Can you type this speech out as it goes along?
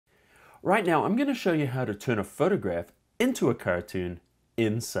Right now, I'm going to show you how to turn a photograph into a cartoon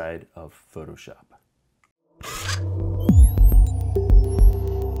inside of Photoshop.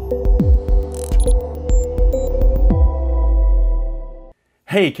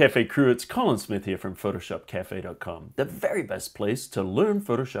 Hey Cafe crew, it's Colin Smith here from photoshopcafe.com, the very best place to learn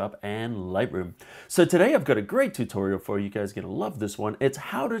Photoshop and Lightroom. So today I've got a great tutorial for you guys, going to love this one. It's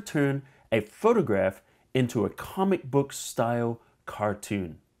how to turn a photograph into a comic book style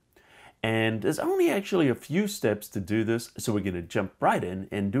cartoon. And there's only actually a few steps to do this, so we're going to jump right in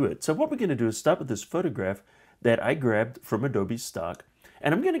and do it. So what we're going to do is start with this photograph that I grabbed from Adobe stock,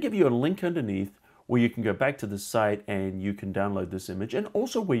 and I'm going to give you a link underneath where you can go back to the site and you can download this image, and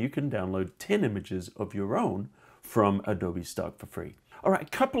also where you can download 10 images of your own from Adobe stock for free. All right,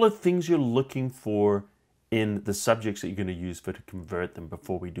 a couple of things you're looking for in the subjects that you're going to use to convert them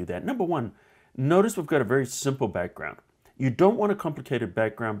before we do that. Number one, notice we've got a very simple background. You don't want a complicated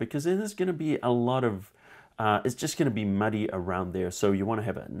background because then there's going to be a lot of, it's just going to be muddy around there. So you want to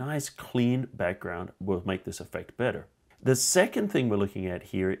have a nice clean background. Will make this effect better. The second thing we're looking at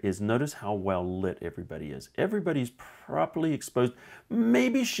here is notice how well lit everybody is. Everybody's properly exposed.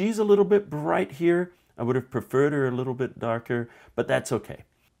 Maybe she's a little bit bright here. I would have preferred her a little bit darker, but that's okay.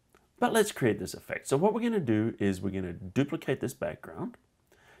 But let's create this effect. So what we're going to do is we're going to duplicate this background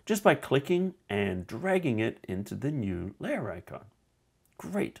just by clicking and dragging it into the new layer icon.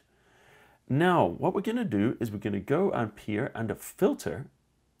 Great. Now, what we're going to do is we're going to go up here under Filter,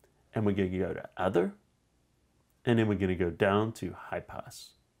 and we're going to go to Other, and then we're going to go down to High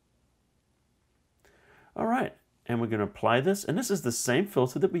Pass. All right, and we're going to apply this, and this is the same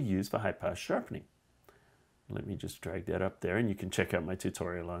filter that we use for high pass sharpening. Let me just drag that up there, and you can check out my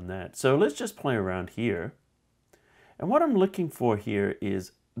tutorial on that. So let's just play around here. And what I'm looking for here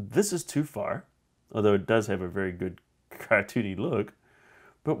is, this is too far, although it does have a very good cartoony look.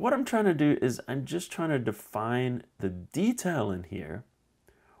 But what I'm trying to do is I'm just trying to define the detail in here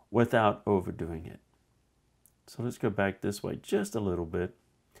without overdoing it. So let's go back this way just a little bit.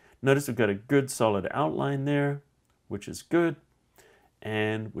 Notice we've got a good solid outline there, which is good.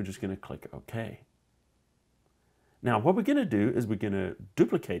 And we're just going to click OK. Now what we're going to do is we're going to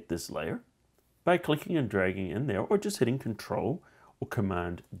duplicate this layer by clicking and dragging in there, or just hitting Control or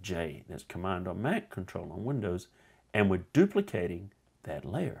Command J. There's Command on Mac, Control on Windows, and we're duplicating that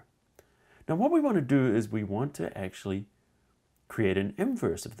layer. Now what we want to do is we want to actually create an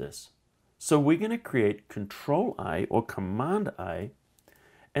inverse of this. So we're going to create Control I or Command I,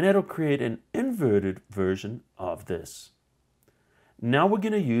 and that'll create an inverted version of this. Now we're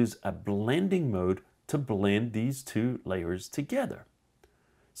going to use a blending mode to blend these two layers together.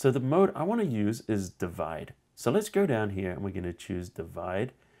 So the mode I want to use is Divide. So let's go down here and we're going to choose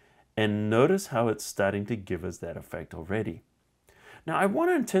Divide, and notice how it's starting to give us that effect already. Now I want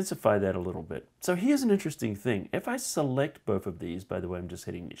to intensify that a little bit. So here's an interesting thing. If I select both of these, by the way, I'm just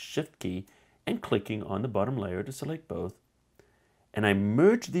hitting the Shift key and clicking on the bottom layer to select both, and I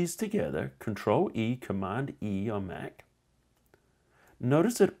merge these together, Control E, Command E on Mac.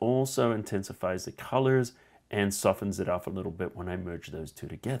 Notice it also intensifies the colors and softens it off a little bit when I merge those two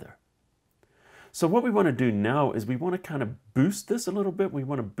together. So what we want to do now is we want to kind of boost this a little bit. We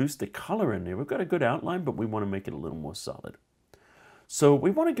want to boost the color in there. We've got a good outline, but we want to make it a little more solid. So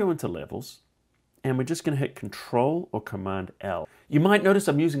we want to go into Levels, and we're just going to hit Control or Command L. You might notice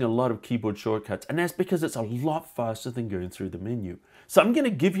I'm using a lot of keyboard shortcuts, and that's because it's a lot faster than going through the menu. So I'm going to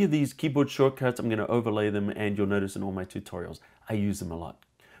give you these keyboard shortcuts. I'm going to overlay them, and you'll notice in all my tutorials, I use them a lot.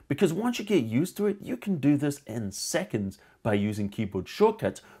 Because once you get used to it, you can do this in seconds by using keyboard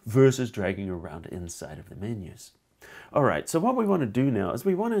shortcuts versus dragging around inside of the menus. All right, so what we want to do now is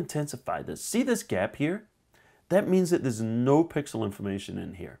we want to intensify this. See this gap here? That means that there's no pixel information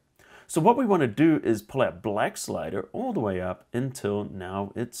in here. So what we want to do is pull our black slider all the way up until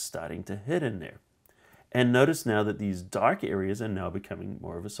now it's starting to hit in there. And notice now that these dark areas are now becoming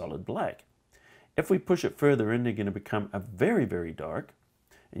more of a solid black. If we push it further in, they're going to become a very, very dark.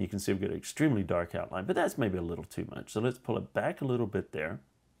 And you can see we've got an extremely dark outline, but that's maybe a little too much. So let's pull it back a little bit there.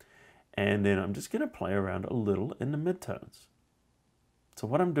 And then I'm just going to play around a little in the midtones. So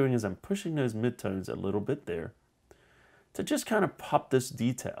what I'm doing is I'm pushing those midtones a little bit there to just kind of pop this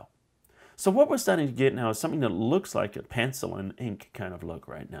detail. So what we're starting to get now is something that looks like a pencil and ink kind of look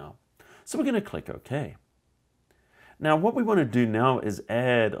right now. So we're going to click OK. Now what we want to do now is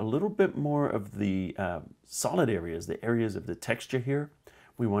add a little bit more of the solid areas, the areas of the texture here.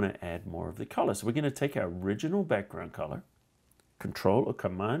 We want to add more of the color. So we're going to take our original background color, Control or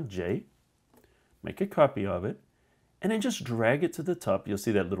Command J, make a copy of it, and then just drag it to the top. You'll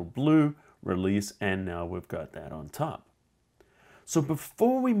see that little blue, release, and now we've got that on top. So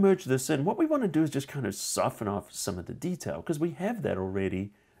before we merge this in, what we want to do is just kind of soften off some of the detail because we have that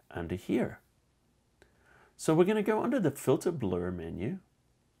already under here. So we're going to go under the Filter Blur menu.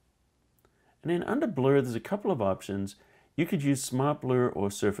 And then under Blur, there's a couple of options. You could use Smart Blur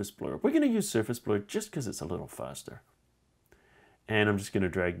or Surface Blur. We're going to use Surface Blur just because it's a little faster. And I'm just going to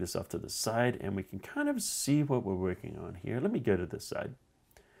drag this off to the side and we can kind of see what we're working on here. Let me go to this side.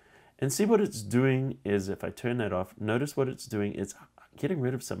 And see what it's doing is, if I turn that off, notice what it's doing. It's getting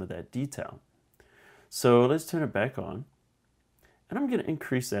rid of some of that detail. So let's turn it back on. And I'm going to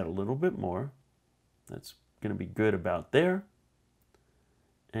increase that a little bit more. That's going to be good about there.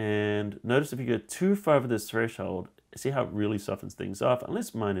 And notice if you go too far over this threshold, see how it really softens things off. And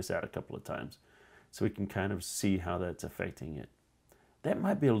let's minus out a couple of times so we can kind of see how that's affecting it. That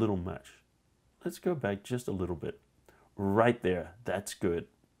might be a little much. Let's go back just a little bit. Right there, that's good.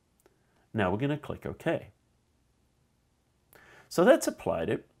 Now we're going to click OK. So that's applied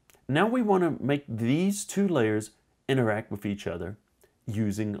it. Now we want to make these two layers interact with each other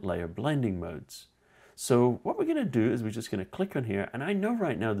using layer blending modes. So what we're going to do is we're just going to click on here. And I know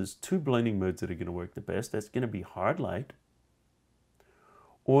right now there's two blending modes that are going to work the best. That's going to be hard light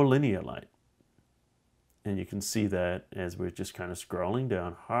or linear light. And you can see that as we're just kind of scrolling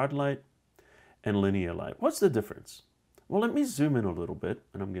down, hard light and linear light. What's the difference? Well, let me zoom in a little bit,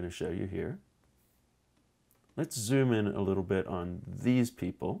 and I'm going to show you here. Let's zoom in a little bit on these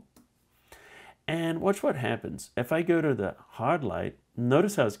people. And watch what happens. If I go to the hard light,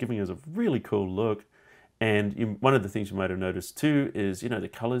 notice how it's giving us a really cool look. And one of the things you might have noticed too is, you know, the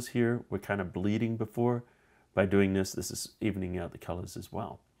colors here were kind of bleeding before. By doing this, this is evening out the colors as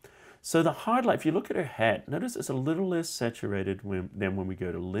well. So the hard light, if you look at her hat, notice it's a little less saturated than when we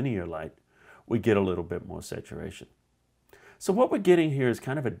go to linear light. We get a little bit more saturation. So what we're getting here is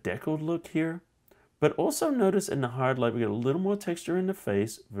kind of a deckled look here, but also notice in the hard light we get a little more texture in the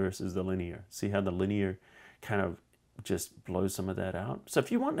face versus the linear. See how the linear kind of just blows some of that out? So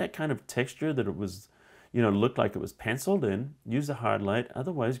if you want that kind of texture that it was, you know, looked like it was penciled in, use the hard light.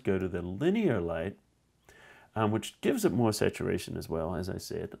 Otherwise, go to the linear light, which gives it more saturation as well, as I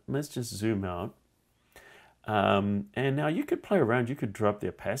said. Let's just zoom out. And now you could play around. You could drop the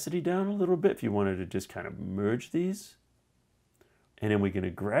opacity down a little bit if you wanted to just kind of merge these. And then we're going to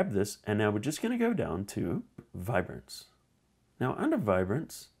grab this, and now we're just going to go down to Vibrance. Now under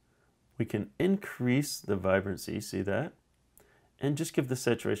Vibrance, we can increase the vibrancy, see that? And just give the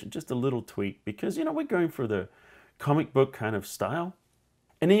saturation just a little tweak because, you know, we're going for the comic book kind of style.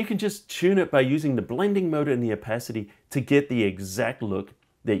 And then you can just tune it by using the blending mode and the opacity to get the exact look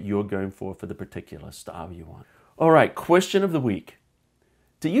that you're going for the particular style you want. All right, question of the week.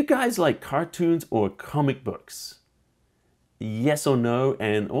 Do you guys like cartoons or comic books? Yes or no?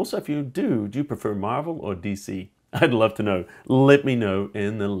 And also, if you do you prefer Marvel or DC? I'd love to know. Let me know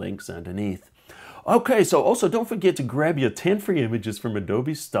in the links underneath. Okay, so also don't forget to grab your 10 free images from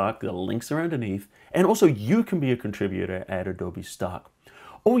Adobe Stock. The links are underneath. And also, you can be a contributor at Adobe Stock.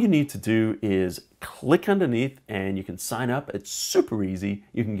 All you need to do is click underneath and you can sign up. It's super easy.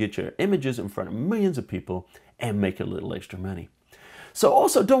 You can get your images in front of millions of people and make a little extra money. So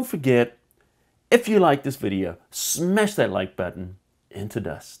also don't forget, if you like this video, smash that like button into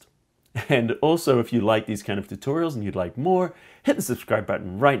dust. And also, if you like these kind of tutorials and you'd like more, hit the subscribe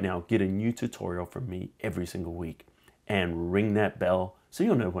button right now. Get a new tutorial from me every single week. And ring that bell so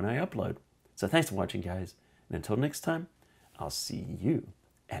you'll know when I upload. So thanks for watching, guys. And until next time, I'll see you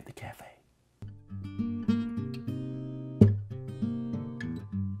at the cafe.